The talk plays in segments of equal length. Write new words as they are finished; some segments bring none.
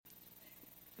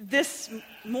This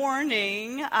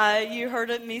morning, you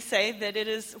heard me say that it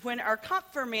is when our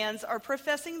confirmands are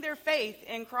professing their faith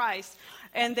in Christ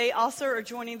and they also are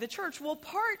joining the church. Well,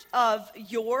 part of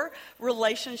your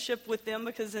relationship with them,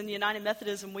 because in United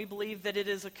Methodism we believe that it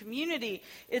is a community,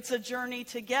 it's a journey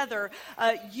together.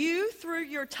 You, through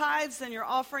your tithes and your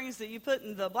offerings that you put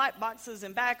in the black boxes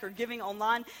and back or giving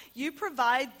online, you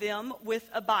provide them with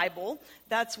a Bible.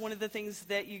 That's one of the things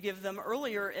that you give them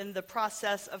earlier in the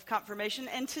process of confirmation.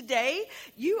 And today,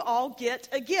 you all get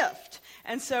a gift.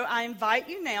 And so I invite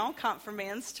you now,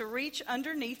 confirmands, to reach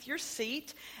underneath your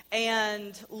seat.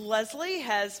 And Leslie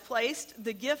has placed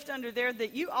the gift under there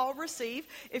that you all receive.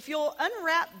 If you'll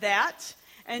unwrap that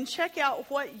and check out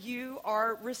what you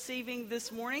are receiving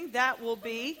this morning, that will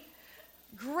be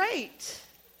great.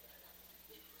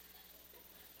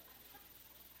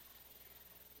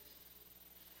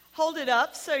 Hold it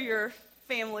up so your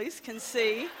families can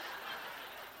see.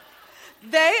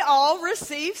 They all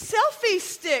received selfie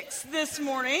sticks this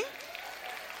morning.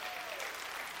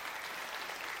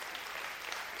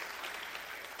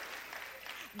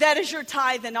 That is your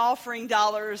tithe and offering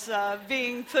dollars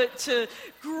being put to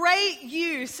great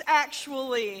use,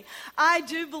 actually. I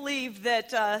do believe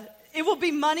that it will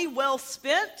be money well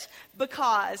spent,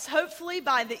 because hopefully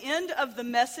by the end of the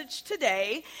message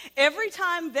today, every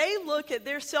time they look at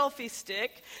their selfie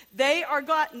stick, they are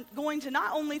going to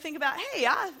not only think about, hey,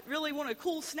 I really want a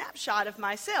cool snapshot of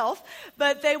myself,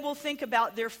 but they will think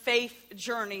about their faith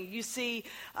journey. You see,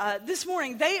 this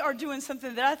morning they are doing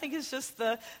something that I think is just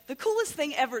the coolest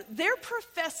thing ever. They're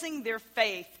professing their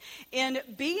faith in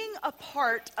being a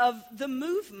part of the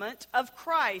movement of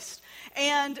Christ.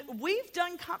 And we've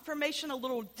done confirmation a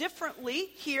little differently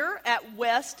here at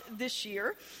West this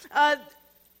year.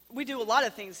 We do a lot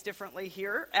of things differently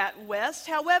here at West.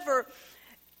 However,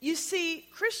 you see,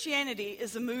 Christianity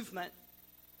is a movement.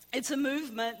 It's a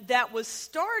movement that was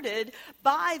started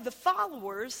by the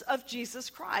followers of Jesus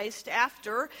Christ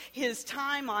after his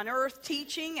time on earth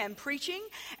teaching and preaching,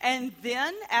 and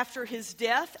then after his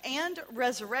death and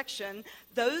resurrection,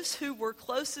 those who were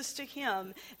closest to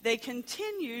him, they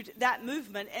continued that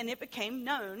movement, and it became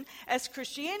known as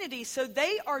Christianity. So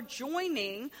they are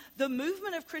joining the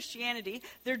movement of Christianity.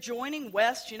 They're joining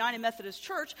West United Methodist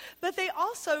Church, but they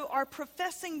also are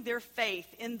professing their faith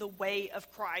in the way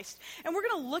of Christ. And we're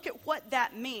going to look at what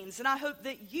that means, and I hope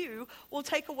that you will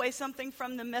take away something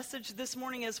from the message this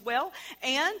morning as well.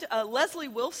 And Leslie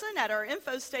Wilson at our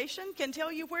info station can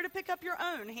tell you where to pick up your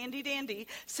own handy-dandy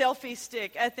selfie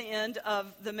stick at the end of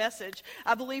the message.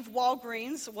 I believe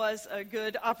Walgreens was a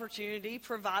good opportunity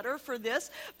provider for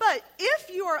this. But if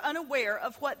you are unaware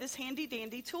of what this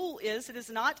handy-dandy tool is, it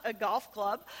is not a golf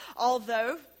club,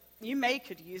 although you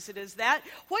could use it as that.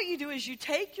 What you do is you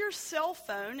take your cell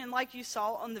phone, and like you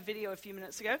saw on the video a few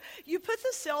minutes ago, you put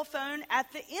the cell phone at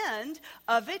the end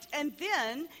of it, and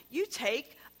then you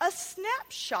take a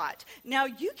snapshot. Now,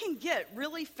 you can get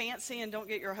really fancy, and don't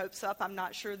get your hopes up. I'm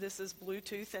not sure this is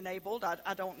Bluetooth enabled.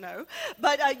 I don't know.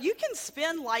 But you can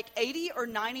spend like $80 or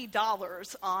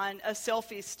 $90 on a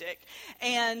selfie stick.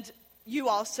 And you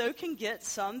also can get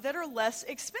some that are less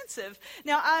expensive.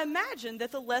 Now, I imagine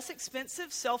that the less expensive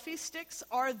selfie sticks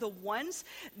are the ones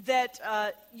that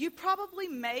you probably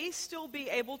may still be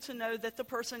able to know that the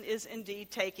person is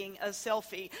indeed taking a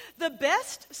selfie. The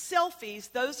best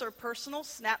selfies, those are personal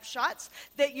snapshots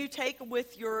that you take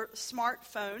with your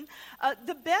smartphone.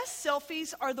 The best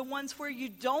selfies are the ones where you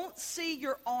don't see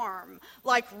your arm,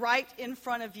 like right in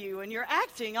front of you, and you're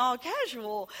acting all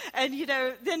casual, and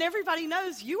then everybody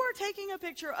knows you are taking a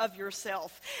picture of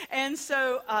yourself. And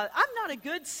so I'm not a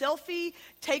good selfie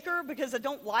taker because I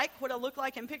don't like what I look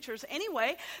like in pictures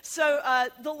anyway. So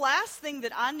the last thing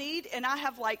that I need, and I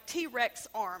have like T-Rex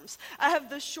arms. I have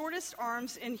the shortest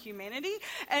arms in humanity.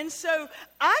 And so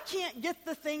I can't get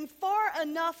the thing far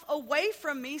enough away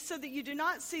from me so that you do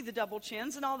not see the double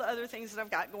chins and all the other things that I've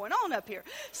got going on up here.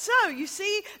 So you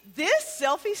see, this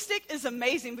selfie stick is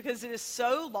amazing because it is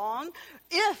so long.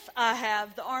 If I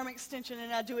have the arm extension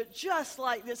and I do it just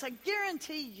like this, I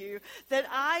guarantee you that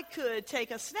I could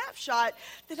take a snapshot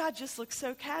that I just look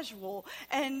so casual.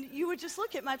 And you would just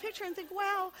look at my picture and think,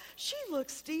 wow, she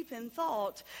looks deep in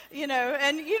thought,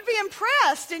 and you'd be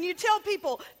impressed. And you'd tell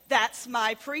people, that's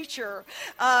my preacher.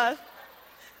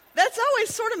 That's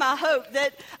always sort of my hope,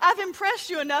 that I've impressed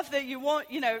you enough that you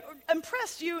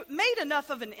made enough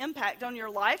of an impact on your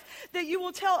life that you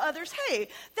will tell others, hey,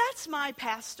 that's my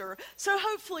pastor. So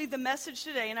hopefully the message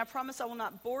today, and I promise I will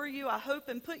not bore you, I hope,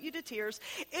 and put you to tears,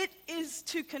 it is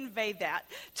to convey that,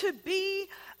 to be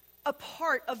a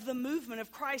part of the movement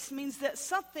of Christ means that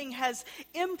something has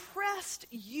impressed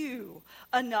you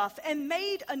enough and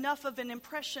made enough of an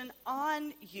impression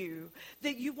on you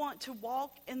that you want to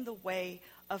walk in the way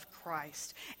of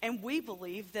Christ. And we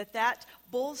believe that that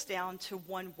boils down to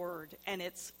one word, and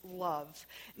it's love.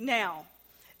 Now,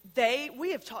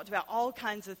 we have talked about all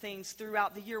kinds of things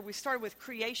throughout the year. We started with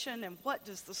creation and what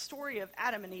does the story of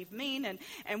Adam and Eve mean,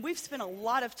 and we've spent a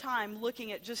lot of time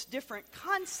looking at just different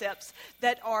concepts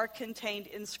that are contained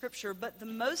in Scripture. But the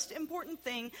most important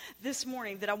thing this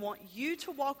morning that I want you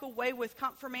to walk away with,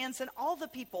 confirmands and all the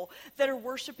people that are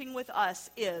worshiping with us,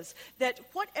 is that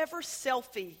whatever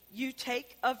selfie you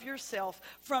take of yourself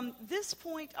from this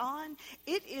point on,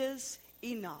 it is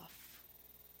enough.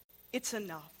 It's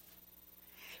enough.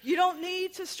 You don't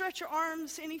need to stretch your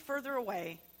arms any further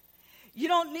away. You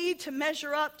don't need to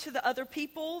measure up to the other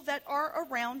people that are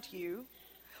around you.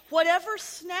 Whatever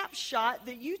snapshot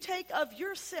that you take of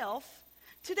yourself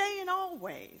today and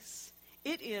always,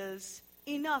 it is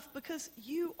enough because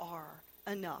you are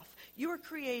enough. You are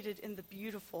created in the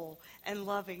beautiful and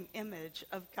loving image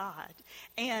of God.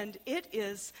 And it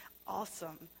is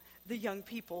awesome, the young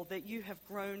people that you have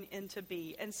grown into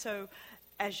be. And so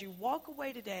as you walk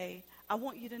away today, I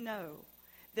want you to know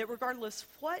that regardless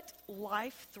what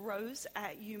life throws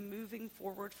at you moving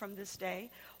forward from this day,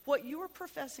 what you are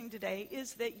professing today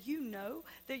is that you know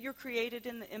that you're created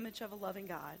in the image of a loving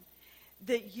God,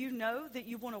 that you know that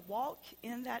you want to walk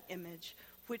in that image,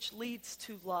 which leads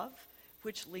to love,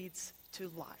 which leads to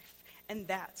life. And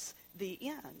that's the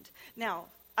end. Now,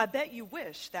 I bet you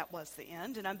wish that was the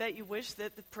end, and I bet you wish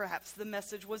that perhaps the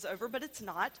message was over, but it's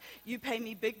not. You pay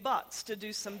me big bucks to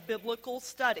do some biblical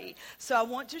study. So I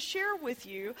want to share with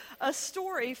you a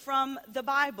story from the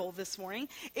Bible this morning.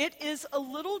 It is a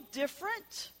little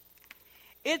different.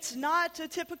 It's not a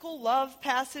typical love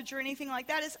passage or anything like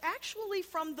that. It's actually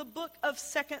from the book of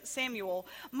 2 Samuel.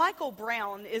 Michael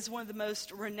Brown is one of the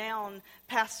most renowned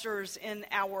pastors in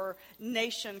our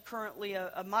nation, currently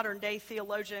a modern-day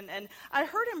theologian. And I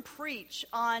heard him preach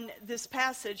on this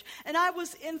passage, and I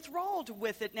was enthralled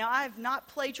with it. Now, I have not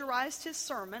plagiarized his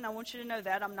sermon. I want you to know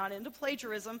that. I'm not into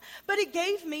plagiarism. But it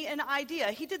gave me an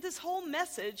idea. He did this whole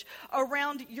message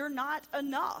around you're not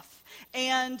enough.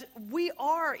 And we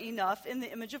are enough in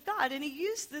the image of God. And he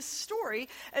used this story.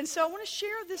 And so I want to share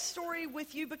this story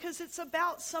with you because it's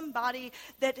about somebody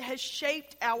that has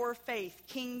shaped our faith,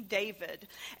 King David.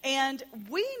 And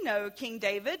we know King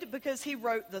David because he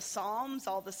wrote the Psalms,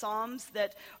 all the Psalms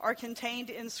that are contained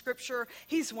in Scripture.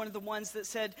 He's one of the ones that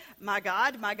said, my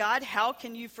God, how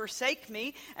can you forsake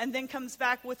me? And then comes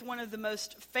back with one of the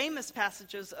most famous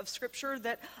passages of Scripture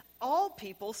that all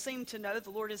people seem to know,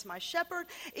 the Lord is my shepherd.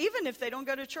 Even if they don't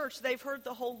go to church, they've heard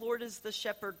the whole Lord is the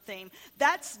shepherd theme.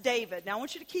 That's David. Now, I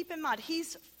want you to keep in mind,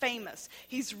 he's famous.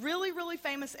 He's really, really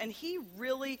famous, and he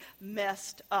really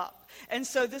messed up. And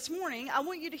so this morning, I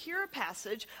want you to hear a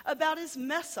passage about his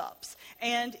mess-ups.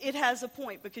 And it has a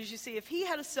point, because you see, if he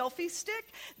had a selfie stick,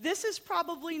 this is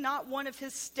probably not one of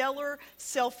his stellar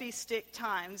selfie stick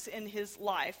times in his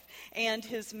life and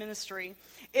his ministry.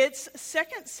 It's 2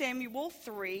 Samuel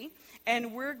 3.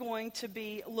 And we're going to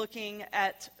be looking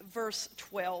at verse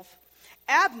 12.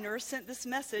 Abner sent this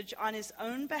message on his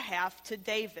own behalf to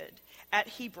David at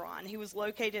Hebron. He was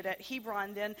located at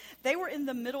Hebron then. They were in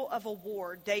the middle of a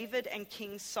war, David and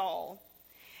King Saul.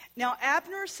 Now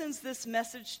Abner sends this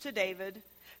message to David.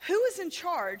 Who is in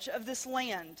charge of this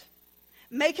land?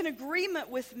 Make an agreement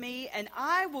with me and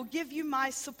I will give you my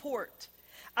support.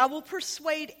 I will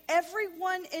persuade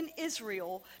everyone in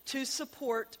Israel to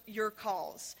support your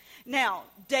cause. Now,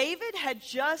 David had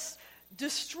just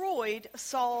destroyed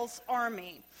Saul's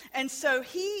army. And so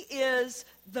he is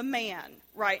the man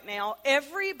right now.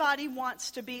 Everybody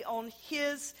wants to be on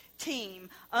his team.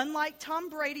 Unlike Tom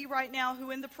Brady right now,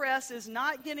 who in the press is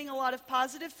not getting a lot of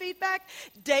positive feedback,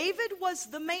 David was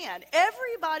the man.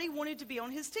 Everybody wanted to be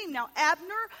on his team. Now,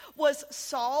 Abner was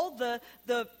Saul,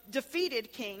 the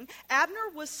defeated king. Abner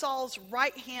was Saul's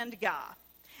right-hand guy.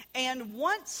 And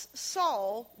once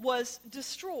Saul was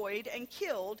destroyed and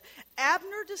killed,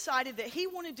 Abner decided that he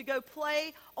wanted to go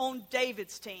play on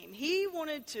David's team. He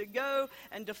wanted to go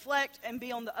and deflect and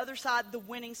be on the other side, the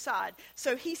winning side.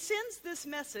 So he sends this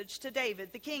message to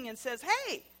David, the king, and says,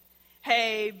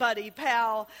 hey, buddy,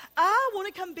 pal, I want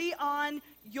to come be on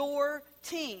your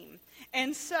team.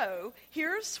 And so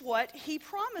here's what he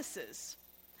promises.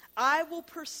 I will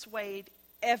persuade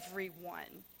everyone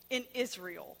in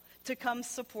Israel to come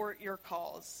support your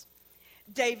cause.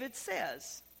 David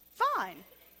says, fine,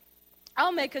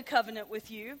 I'll make a covenant with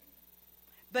you,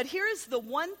 but here's the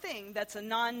one thing that's a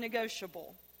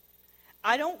non-negotiable.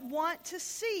 I don't want to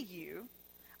see you.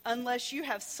 unless you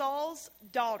have Saul's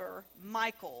daughter,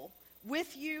 Michal,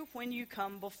 with you when you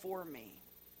come before me."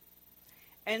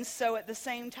 And so at the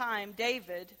same time,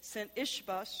 David sent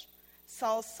Ishbosheth,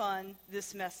 Saul's son,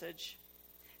 this message: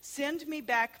 "Send me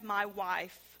back my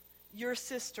wife, your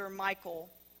sister Michal.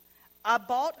 I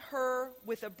bought her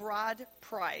with a bride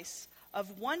price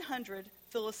of 100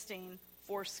 Philistine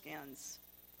foreskins."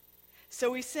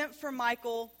 So he sent for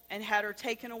Michal and had her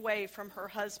taken away from her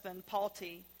husband,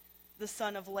 Palti, the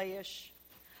son of Laish.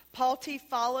 Palti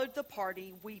followed the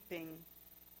party, weeping,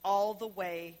 all the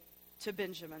way to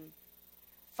Benjamin.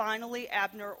 Finally,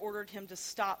 Abner ordered him to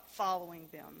stop following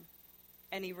them,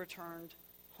 and he returned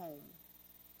home.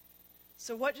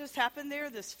 So what just happened there?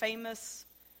 This famous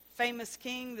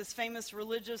king, this famous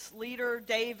religious leader,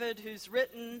 David, who's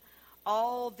written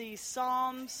all these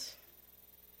psalms.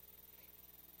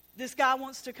 This guy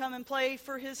wants to come and play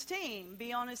for his team,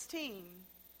 be on his team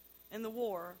in the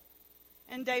war.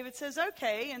 And David says,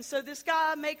 okay. And so this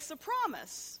guy makes a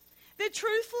promise that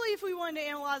truthfully, if we wanted to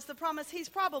analyze the promise, he's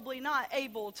probably not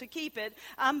able to keep it.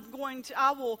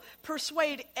 I will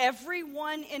persuade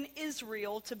everyone in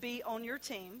Israel to be on your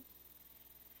team.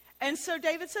 And so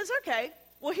David says, okay,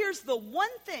 well, here's the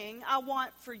one thing I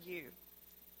want for you.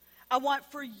 I want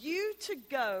for you to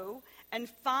go and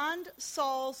find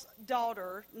Saul's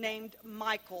daughter named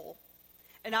Michal,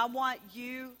 and I want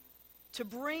you to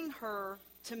bring her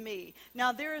to me.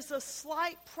 Now, there is a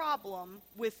slight problem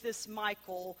with this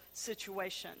Michal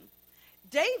situation.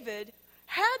 David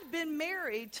had been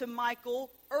married to Michal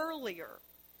earlier,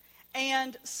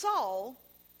 and Saul,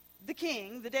 the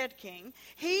king, the dead king,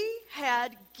 he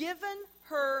had given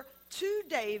her to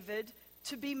David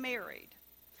to be married.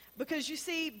 Because you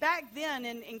see, back then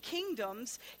in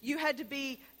kingdoms, you had to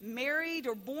be married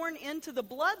or born into the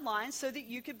bloodline so that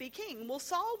you could be king. Well,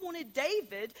 Saul wanted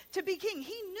David to be king.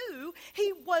 He knew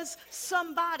he was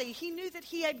somebody. He knew that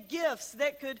he had gifts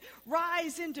that could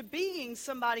rise into being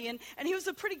somebody. And he was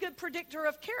a pretty good predictor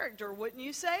of character, wouldn't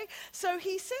you say? So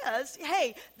he says,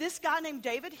 hey, this guy named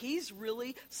David, he's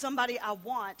really somebody I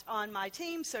want on my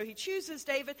team. So he chooses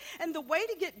David. And the way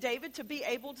to get David to be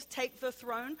able to take the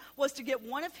throne was to get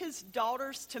one of his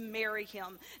daughters to marry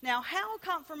him. Now, how,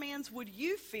 confirmands, would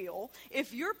you feel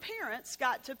if your parents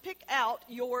got to pick out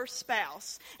your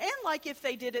spouse? And like if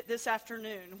they did it this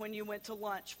afternoon when you went to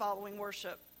lunch following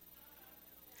worship.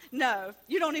 No,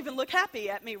 you don't even look happy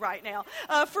at me right now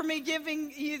for me giving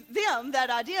them that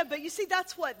idea. But you see,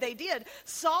 that's what they did.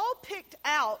 Saul picked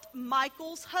out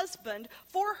Michal's husband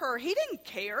for her. He didn't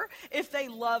care if they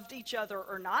loved each other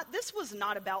or not. This was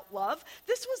not about love.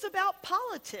 This was about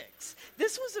politics.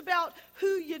 This was about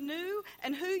who you knew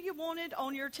and who you wanted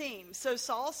on your team. So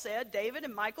Saul said, David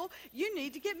and Michal, you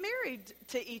need to get married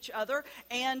to each other.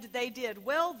 And they did.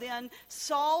 Well, then,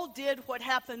 Saul did what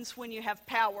happens when you have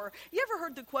power. You ever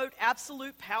heard the quote,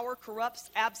 absolute power corrupts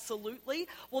absolutely?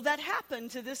 Well, that happened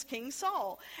to this King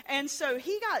Saul. And so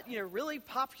he got, really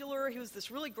popular. He was this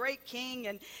really great king,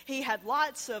 and he had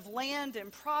lots of land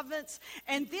and province.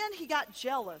 And then he got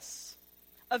jealous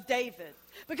of David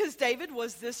because David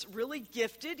was this really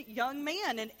gifted young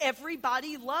man, and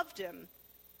everybody loved him.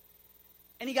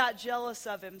 And he got jealous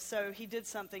of him, so he did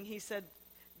something. He said,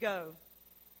 Go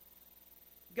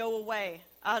away.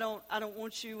 I don't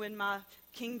want you in my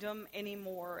kingdom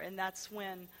anymore. And that's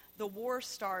when the war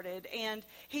started. And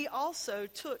he also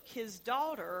took his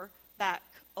daughter back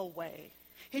away.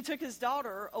 He took his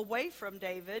daughter away from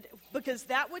David because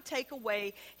that would take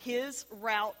away his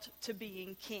route to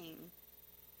being king.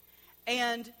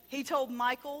 And he told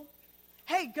Michal,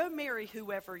 hey, go marry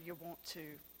whoever you want to.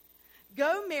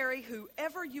 Go marry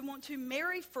whoever you want to.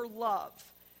 Marry for love.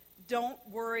 Don't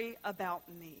worry about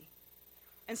me.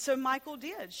 And so Michal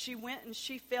did. She went and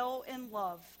she fell in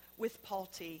love with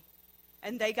Palti.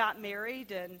 And they got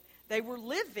married, and they were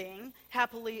living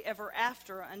happily ever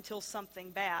after until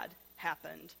something bad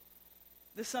happened.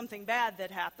 The something bad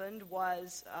that happened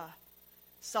was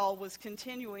Saul was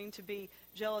continuing to be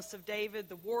jealous of David.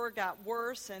 The war got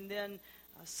worse, and then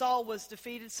Saul was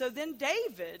defeated. So then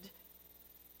David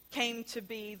came to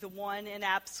be the one in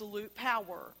absolute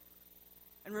power.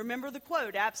 And remember the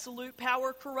quote, absolute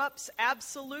power corrupts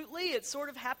absolutely. It sort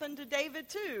of happened to David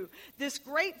too. This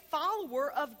great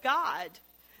follower of God,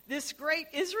 this great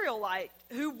Israelite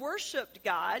who worshiped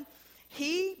God,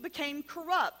 he became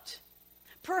corrupt.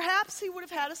 Perhaps he would have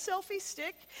had a selfie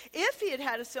stick. If he had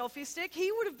had a selfie stick,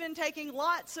 he would have been taking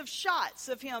lots of shots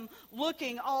of him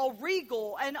looking all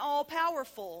regal and all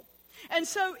powerful. And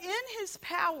so in his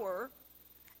power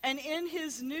and in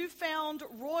his newfound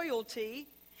royalty,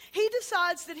 He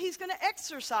decides that he's going to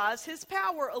exercise his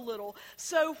power a little.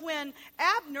 So when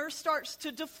Abner starts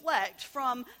to deflect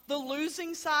from the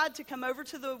losing side to come over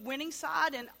to the winning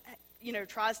side and,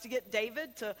 tries to get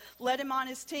David to let him on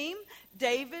his team,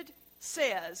 David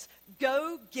says,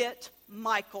 go get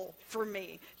Michal for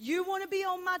me. You want to be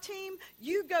on my team?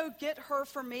 You go get her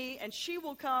for me, and she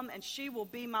will come and she will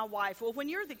be my wife. Well, when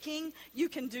you're the king, you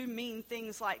can do mean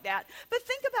things like that. But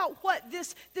think about what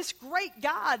this great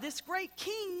guy, this great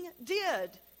king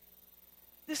did.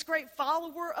 This great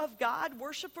follower of God,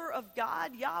 worshiper of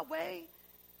God, Yahweh.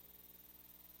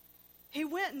 He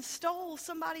went and stole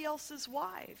somebody else's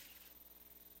wife.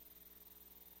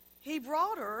 He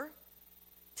brought her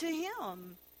to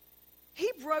him. He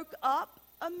broke up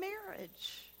a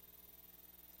marriage.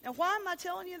 Now, why am I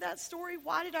telling you that story?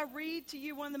 Why did I read to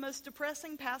you one of the most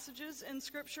depressing passages in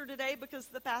Scripture today? Because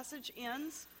the passage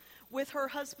ends with her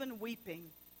husband weeping.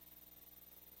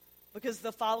 Because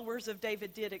the followers of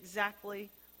David did exactly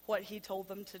what he told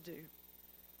them to do.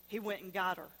 He went and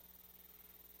got her.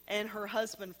 And her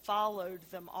husband followed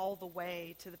them all the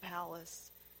way to the palace.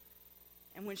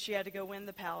 And when she had to go in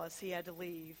the palace, he had to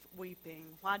leave weeping.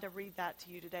 Why did I read that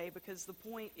to you today? Because the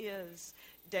point is,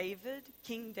 David,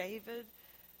 King David,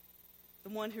 the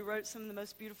one who wrote some of the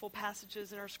most beautiful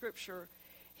passages in our Scripture,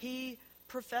 he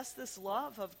professed this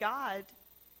love of God,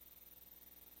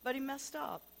 but he messed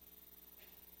up.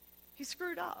 He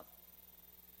screwed up.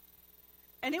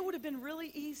 And it would have been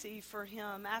really easy for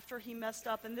him after he messed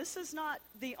up, and this is not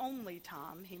the only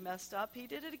time he messed up. He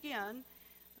did it again.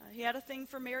 He had a thing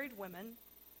for married women.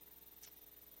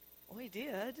 Well, he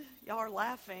did. Y'all are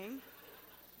laughing.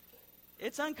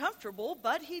 It's uncomfortable,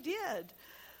 but he did.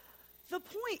 The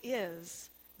point is,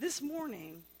 this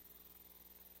morning,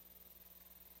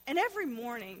 and every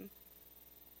morning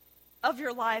of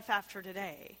your life after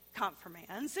today,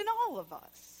 confirmands, and all of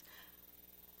us,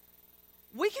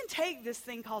 we can take this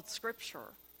thing called Scripture,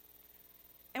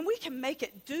 and we can make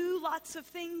it do lots of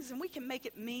things, and we can make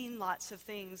it mean lots of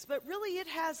things. But really, it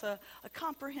has a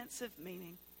comprehensive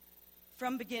meaning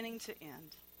from beginning to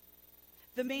end.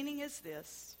 The meaning is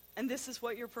this, and this is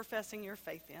what you're professing your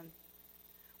faith in.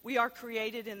 We are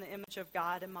created in the image of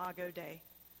God, Imago Dei.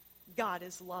 God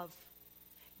is love.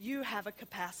 You have a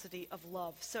capacity of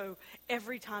love. So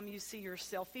every time you see your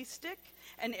selfie stick,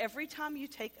 and every time you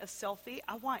take a selfie,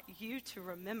 I want you to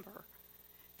remember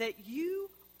that you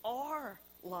are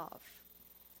love.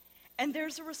 And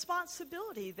there's a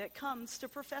responsibility that comes to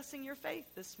professing your faith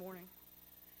this morning.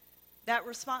 That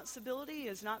responsibility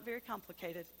is not very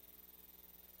complicated.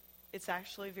 It's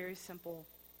actually very simple.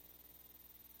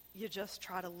 You just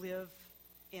try to live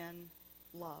in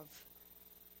love.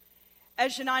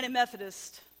 As United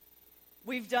Methodist,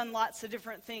 we've done lots of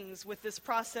different things with this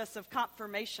process of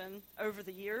confirmation over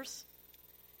the years.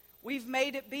 We've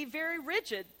made it be very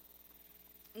rigid.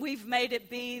 We've made it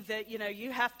be that,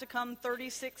 you have to come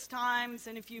 36 times,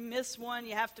 and if you miss one,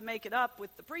 you have to make it up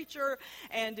with the preacher,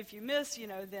 and if you miss,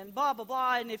 then blah, blah,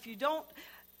 blah, and if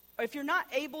you're not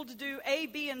able to do A,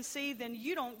 B, and C, then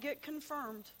you don't get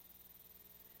confirmed.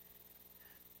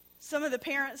 Some of the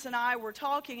parents and I were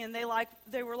talking, and they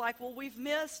were like, well, we've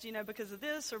missed, because of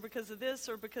this, or because of this,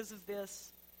 or because of this.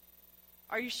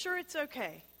 Are you sure it's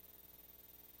okay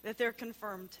that they're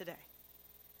confirmed today?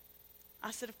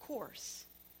 I said, of course.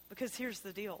 Because here's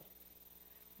the deal.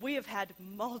 We have had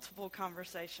multiple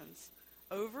conversations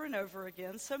over and over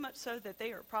again, so much so that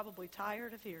they are probably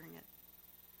tired of hearing it.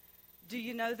 Do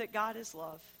you know that God is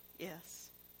love? Yes.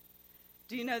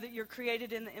 Do you know that you're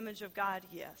created in the image of God?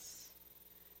 Yes.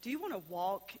 Do you want to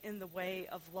walk in the way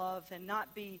of love and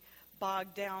not be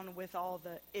bogged down with all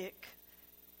the ick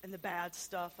and the bad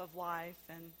stuff of life?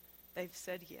 And they've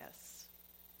said yes.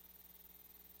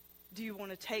 Do you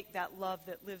want to take that love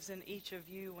that lives in each of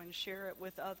you and share it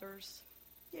with others?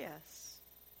 Yes.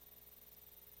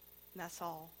 And that's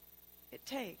all it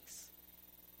takes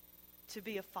to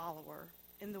be a follower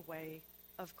in the way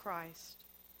of Christ.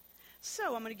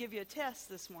 So I'm going to give you a test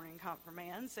this morning,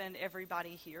 confirmands, and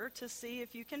everybody here, to see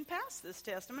if you can pass this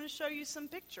test. I'm going to show you some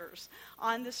pictures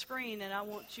on the screen, and I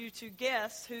want you to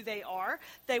guess who they are.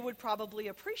 They would probably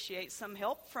appreciate some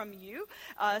help from you.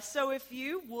 So if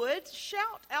you would,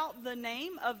 shout out the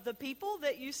name of the people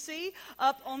that you see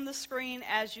up on the screen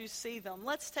as you see them.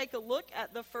 Let's take a look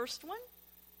at the first one.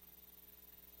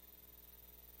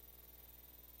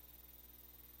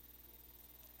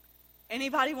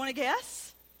 Anybody want to guess?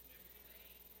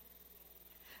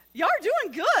 Y'all are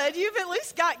doing good. You've at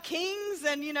least got kings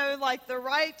and, like the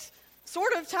right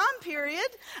sort of time period.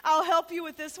 I'll help you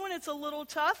with this one. It's a little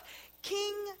tough.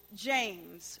 King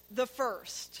James the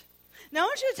First. Now, I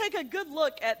want you to take a good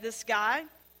look at this guy.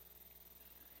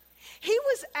 He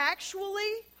was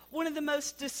actually one of the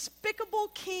most despicable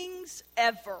kings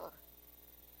ever.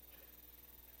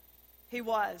 He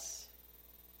was.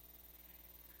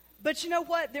 But you know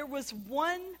what? There was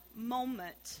one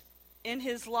moment in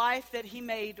his life that he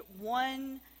made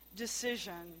one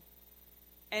decision,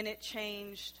 and it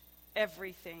changed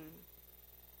everything.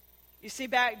 You see,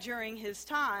 back during his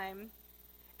time,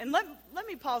 and let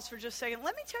me pause for just a second.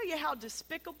 Let me tell you how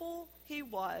despicable he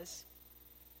was.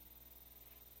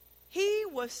 He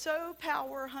was so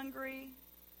power hungry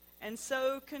and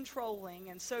so controlling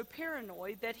and so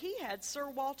paranoid that he had Sir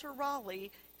Walter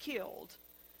Raleigh killed.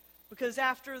 Because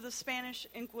after the Spanish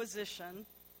Inquisition,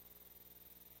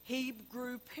 he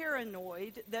grew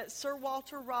paranoid that Sir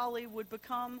Walter Raleigh would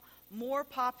become more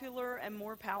popular and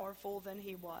more powerful than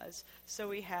he was.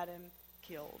 So he had him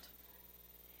killed.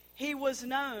 He was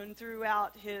known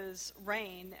throughout his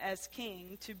reign as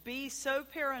king to be so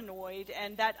paranoid,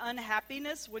 and that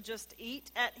unhappiness would just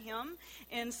eat at him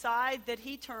inside, that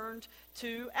he turned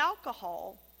to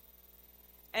alcohol.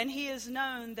 And he is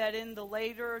known that in the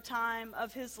later time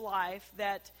of his life,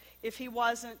 that if he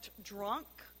wasn't drunk,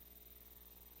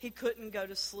 he couldn't go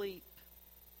to sleep.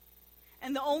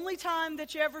 And the only time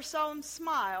that you ever saw him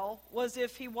smile was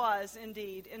if he was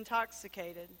indeed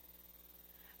intoxicated.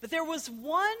 But there was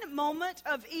one moment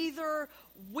of either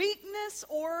weakness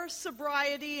or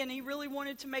sobriety, and he really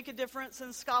wanted to make a difference,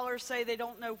 and scholars say they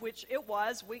don't know which it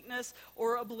was, weakness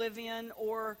or oblivion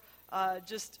or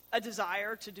just a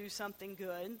desire to do something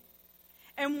good.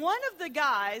 And one of the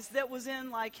guys that was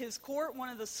in like his court, one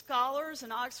of the scholars,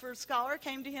 an Oxford scholar,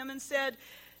 came to him and said,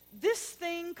 this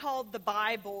thing called the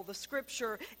Bible, the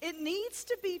scripture, it needs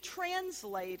to be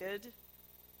translated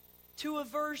to a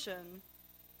version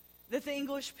that the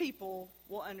English people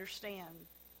will understand.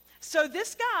 So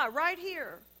this guy right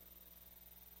here,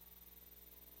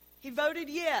 he voted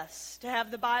yes to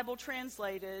have the Bible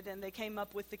translated, and they came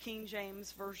up with the King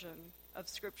James Version of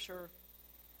Scripture.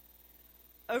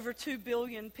 Over 2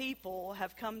 billion people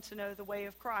have come to know the way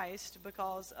of Christ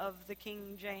because of the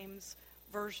King James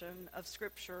Version of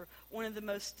Scripture, one of the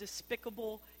most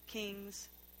despicable kings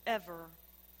ever.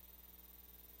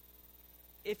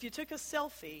 If you took a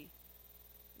selfie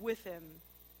with him,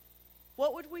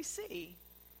 what would we see?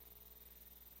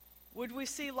 Would we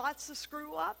see lots of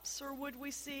screw-ups, or would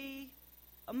we see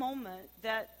a moment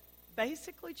that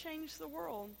basically changed the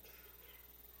world?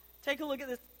 Take a look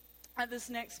at this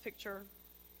next picture.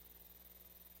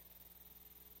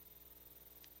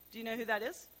 Do you know who that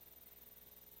is?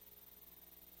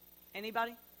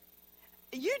 Anybody?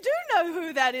 You do know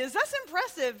who that is. That's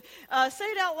impressive. Say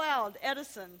it out loud.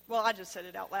 Edison. Well, I just said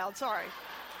it out loud. Sorry.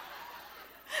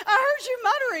 I heard you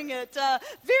muttering it.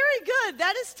 Very good.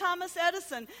 That is Thomas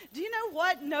Edison. Do you know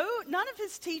what? No, none of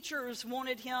his teachers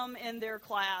wanted him in their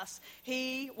class.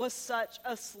 He was such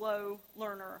a slow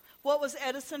learner. What was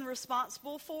Edison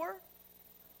responsible for?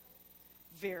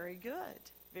 Very good.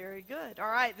 Very good. All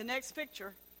right, the next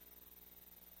picture.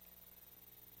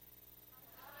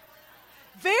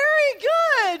 Very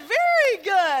good, very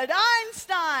good.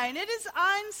 Einstein. It is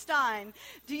Einstein.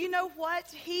 Do you know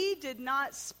what? He did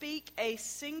not speak a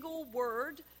single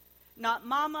word, not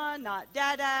mama, not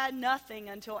dada, nothing,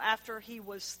 until after he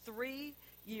was 3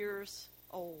 years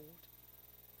old.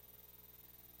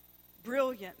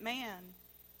 Brilliant man.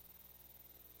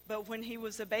 But when he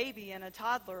was a baby and a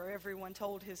toddler, everyone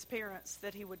told his parents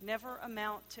that he would never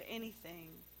amount to anything.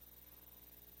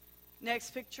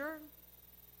 Next picture.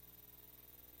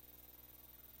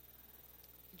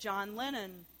 John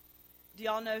Lennon. Do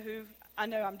y'all know who? I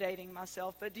know I'm dating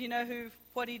myself, but do you know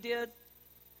what he did?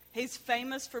 He's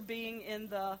famous for being in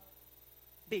the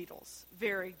Beatles.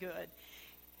 Very good.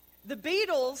 The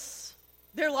Beatles,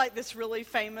 they're like this really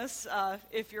famous,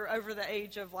 if you're over the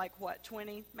age of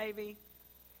 20 maybe?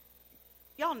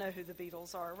 Y'all know who the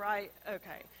Beatles are, right?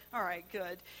 Okay. All right,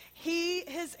 good.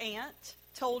 His aunt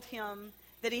told him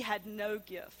that he had no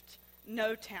gift,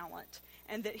 no talent,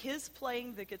 and that his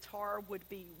playing the guitar would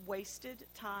be wasted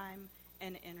time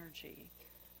and energy.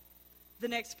 The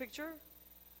next picture.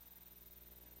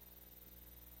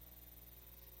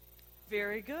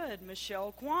 Very good.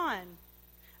 Michelle Kwan,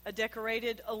 a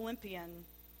decorated Olympian.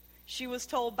 She was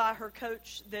told by her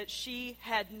coach that she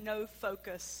had no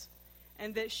focus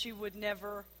and that she would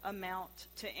never amount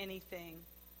to anything.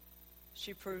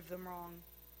 She proved them wrong.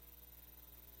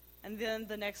 And then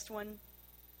the next one,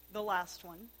 the last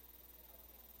one.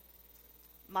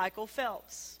 Michael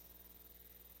Phelps.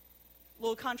 A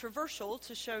little controversial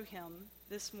to show him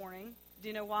this morning. Do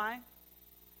you know why?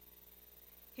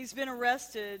 He's been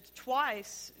arrested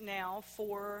twice now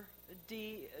for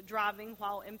driving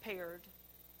while impaired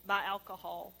by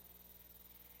alcohol.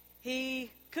 He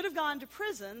could have gone to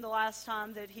prison the last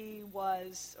time that he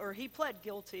pled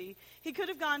guilty. He could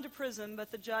have gone to prison,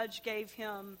 but the judge gave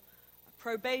him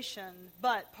probation.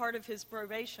 But part of his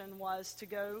probation was to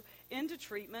go into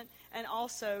treatment, and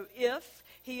also if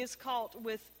he is caught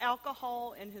with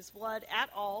alcohol in his blood at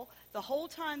all, the whole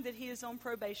time that he is on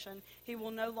probation, he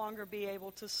will no longer be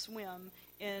able to swim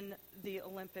in the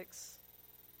Olympics.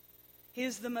 He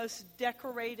is the most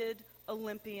decorated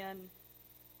Olympian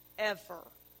ever.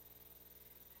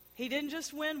 He didn't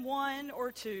just win one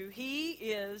or two. He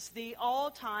is the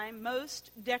all-time most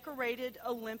decorated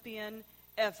Olympian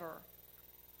ever.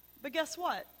 But guess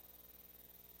what?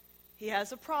 He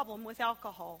has a problem with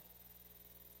alcohol.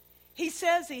 He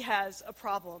says he has a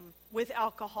problem with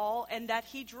alcohol and that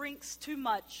he drinks too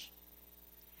much.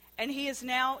 And he is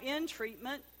now in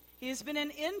treatment. He has been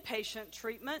in inpatient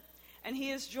treatment, and he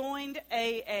has joined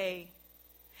AA.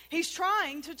 He's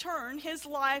trying to turn his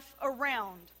life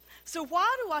around. So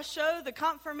why do I show the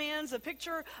confirmands a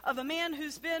picture of a man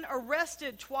who's been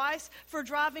arrested twice for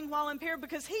driving while impaired?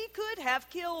 Because he could have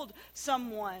killed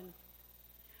someone.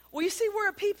 Well, you see, we're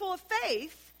a people of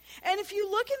faith. And if you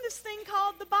look in this thing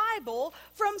called the Bible,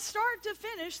 from start to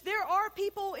finish, there are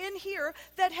people in here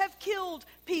that have killed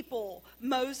people.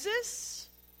 Moses,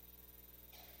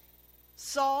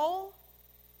 Saul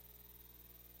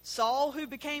who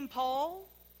became Paul,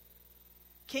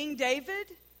 King David.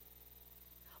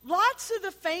 Lots of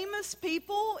the famous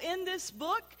people in this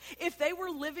book, if they were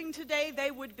living today,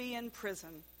 they would be in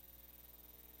prison.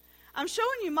 I'm showing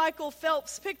you Michael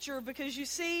Phelps' picture because you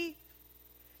see,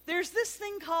 there's this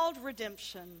thing called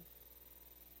redemption.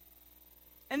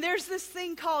 And there's this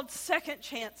thing called second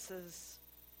chances.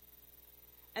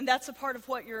 And that's a part of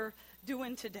what you're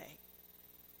doing today.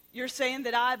 You're saying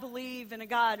that I believe in a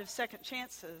God of second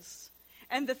chances.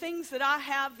 And the things that I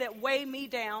have that weigh me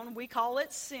down, we call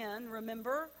it sin,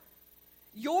 remember?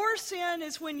 Your sin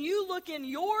is when you look in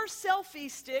your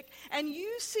selfie stick and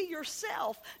you see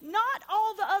yourself, not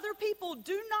all the other people.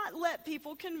 Do not let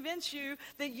people convince you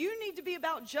that you need to be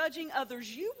about judging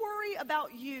others. You worry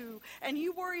about you, and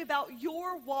you worry about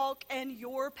your walk and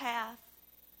your path.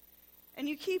 And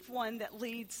you keep one that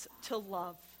leads to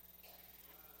love.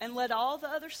 And let all the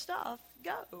other stuff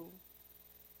go.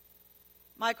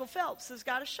 Michael Phelps has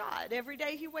got a shot. Every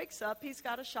day he wakes up, he's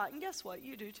got a shot. And guess what?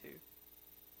 You do too.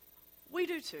 We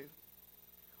do too.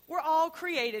 We're all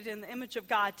created in the image of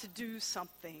God to do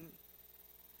something.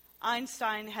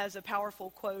 Einstein has a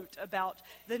powerful quote about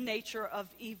the nature of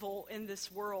evil in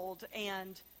this world,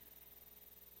 and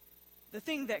the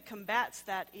thing that combats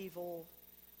that evil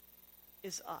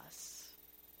is us.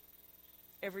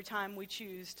 Every time we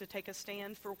choose to take a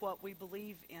stand for what we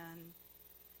believe in,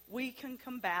 we can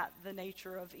combat the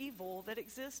nature of evil that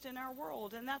exists in our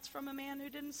world. And that's from a man who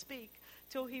didn't speak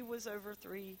till he was over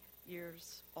 3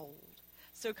 years old.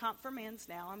 So confirmands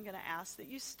now, I'm going to ask that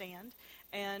you stand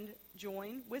and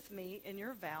join with me in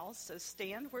your vows. So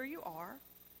stand where you are.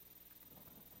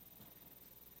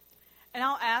 And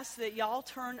I'll ask that y'all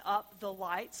turn up the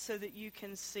lights so that you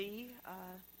can see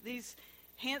these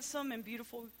handsome and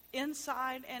beautiful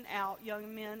inside and out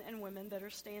young men and women that are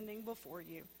standing before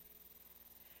you.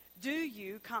 Do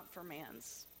you,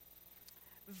 confirmands,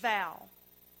 vow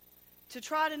to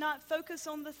try to not focus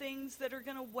on the things that are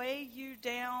going to weigh you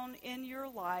down in your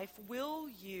life? Will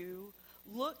you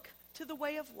look to the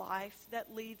way of life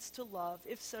that leads to love?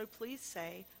 If so, please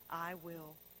say, I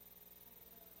will.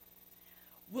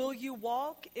 Will you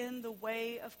walk in the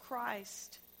way of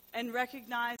Christ and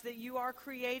recognize that you are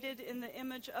created in the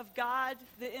image of God,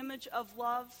 the image of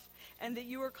love, and that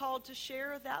you are called to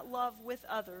share that love with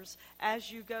others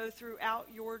as you go throughout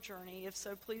your journey? If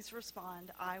so, please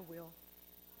respond, I will.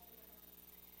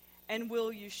 And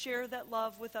will you share that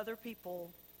love with other people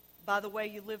by the way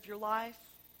you live your life,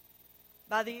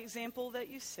 by the example that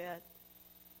you set,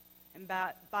 and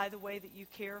by the way that you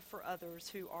care for others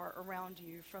who are around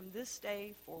you from this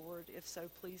day forward? If so,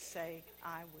 please say,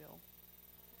 I will.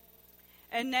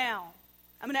 And now,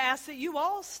 I'm going to ask that you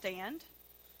all stand.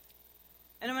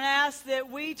 And I'm going to ask that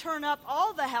we turn up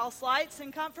all the house lights.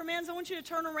 And confirmands, I want you to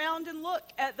turn around and look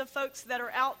at the folks that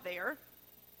are out there.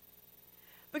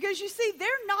 Because you see, they're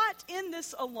not in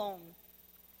this alone.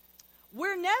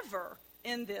 We're never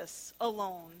in this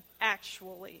alone,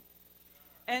 actually.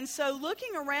 And so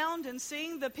looking around and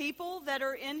seeing the people that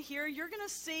are in here, you're going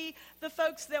to see the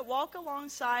folks that walk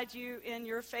alongside you in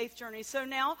your faith journey. So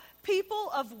now, People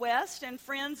of West and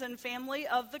friends and family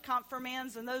of the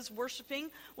Confirmands and those worshiping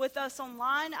with us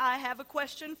online, I have a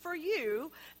question for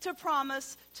you to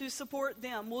promise to support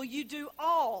them. Will you do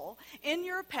all in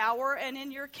your power and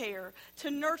in your care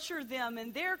to nurture them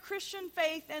in their Christian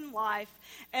faith and life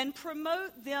and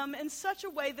promote them in such a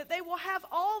way that they will have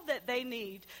all that they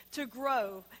need to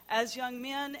grow as young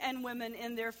men and women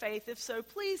in their faith? If so,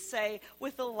 please say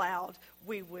with a loud,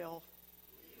 "We will."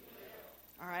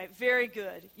 All right, very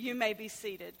good. You may be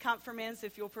seated. Confirmands,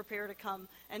 if you'll prepare to come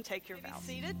and take your vows.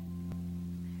 Seated.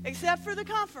 Except for the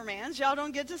confirmands, y'all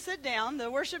don't get to sit down. The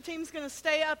worship team's going to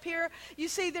stay up here. You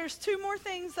see, there's two more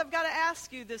things I've got to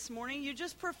ask you this morning. You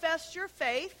just professed your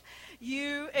faith.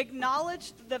 You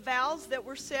acknowledged the vows that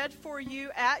were said for you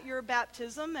at your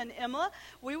baptism. And Emma,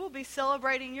 we will be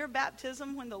celebrating your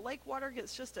baptism when the lake water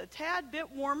gets just a tad bit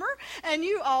warmer. And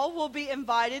you all will be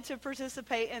invited to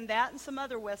participate in that, and some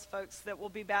other West folks that will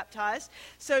be baptized.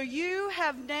 So you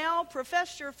have now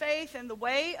professed your faith in the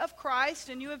way of Christ,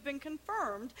 and you have been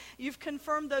confirmed. You've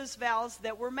confirmed those vows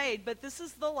that were made. But this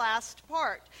is the last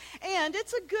part. And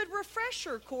it's a good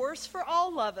refresher course for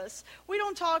all of us. We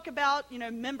don't talk about,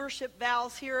 membership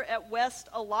vows here at West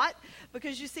a lot,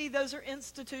 because you see those are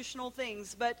institutional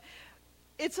things, but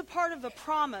it's a part of a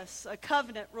promise, a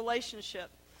covenant relationship.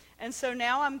 And so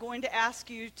now I'm going to ask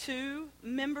you two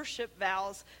membership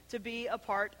vows to be a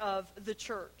part of the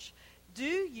church. Do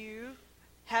you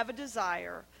have a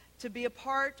desire to be a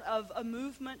part of a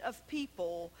movement of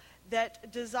people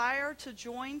that desire to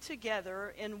join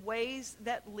together in ways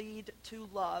that lead to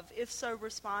love? If so,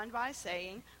 respond by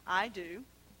saying, "I do."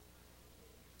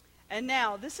 And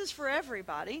now, this is for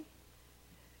everybody.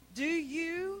 Do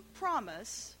you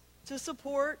promise to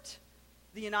support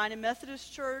the United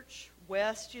Methodist Church,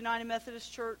 West United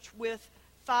Methodist Church, with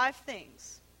 5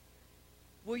 things?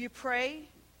 Will you pray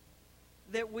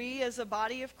that we as a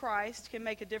body of Christ can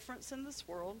make a difference in this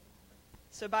world?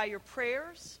 So by your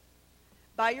prayers,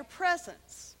 by your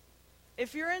presence.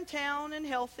 If you're in town and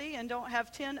healthy and don't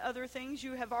have 10 other things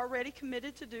you have already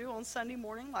committed to do on Sunday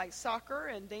morning, like soccer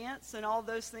and dance and all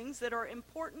those things that are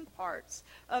important parts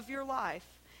of your life.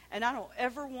 And I don't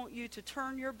ever want you to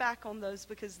turn your back on those,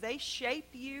 because they shape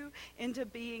you into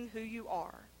being who you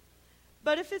are.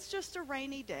 But if it's just a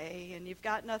rainy day and you've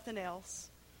got nothing else,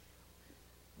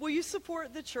 will you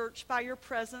support the church by your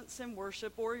presence in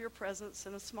worship or your presence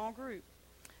in a small group?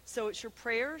 So it's your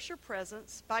prayers, your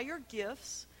presence, by your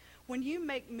gifts. When you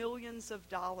make millions of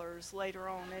dollars later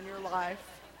on in your life,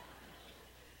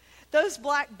 those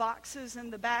black boxes in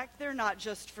the back, they're not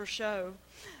just for show.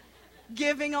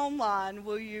 Giving online,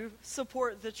 will you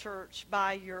support the church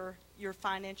by your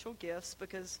financial gifts?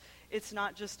 Because it's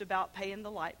not just about paying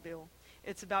the light bill.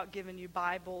 It's about giving you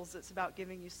Bibles. It's about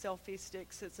giving you selfie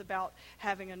sticks. It's about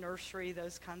having a nursery,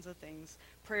 those kinds of things.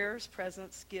 Prayers,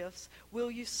 presence, gifts.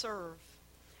 Will you serve?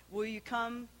 Will you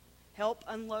come help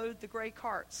unload the gray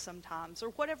carts sometimes? Or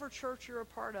whatever church you're a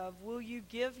part of, will you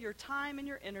give your time and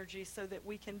your energy so that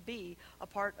we can be a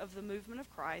part of the movement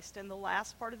of Christ? And the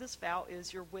last part of this vow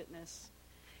is your witness.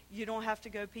 You don't have to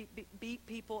go beat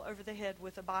people over the head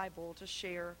with a Bible to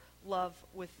share love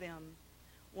with them.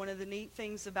 One of the neat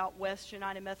things about West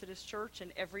United Methodist Church,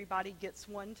 and everybody gets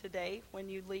one today when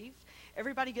you leave,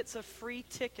 everybody gets a free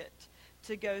ticket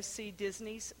to go see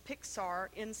Disney's Pixar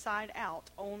Inside Out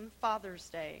on Father's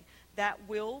Day. That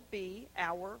will be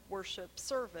our worship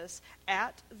service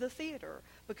at the theater,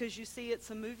 because you see, it's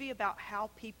a movie about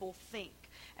how people think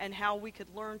and how we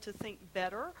could learn to think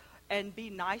better and be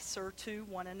nicer to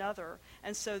one another.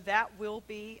 And so that will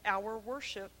be our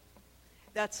worship.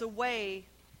 That's a way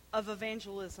of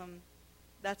evangelism.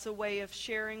 That's a way of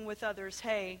sharing with others,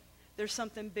 hey, there's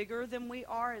something bigger than we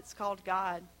are. It's called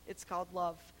God. It's called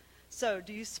love. So,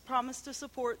 do you promise to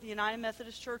support the United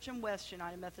Methodist Church and West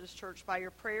United Methodist Church by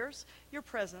your prayers, your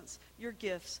presence, your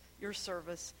gifts, your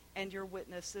service, and your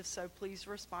witness? If so, please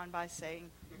respond by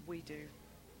saying, "We do."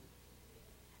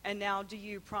 And now, do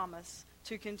you promise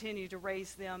to continue to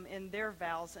raise them in their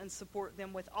vows and support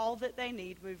them with all that they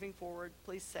need moving forward?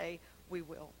 Please say, "We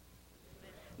will."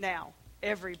 Now,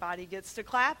 everybody gets to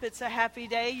clap. It's a happy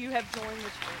day. You have joined the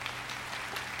church.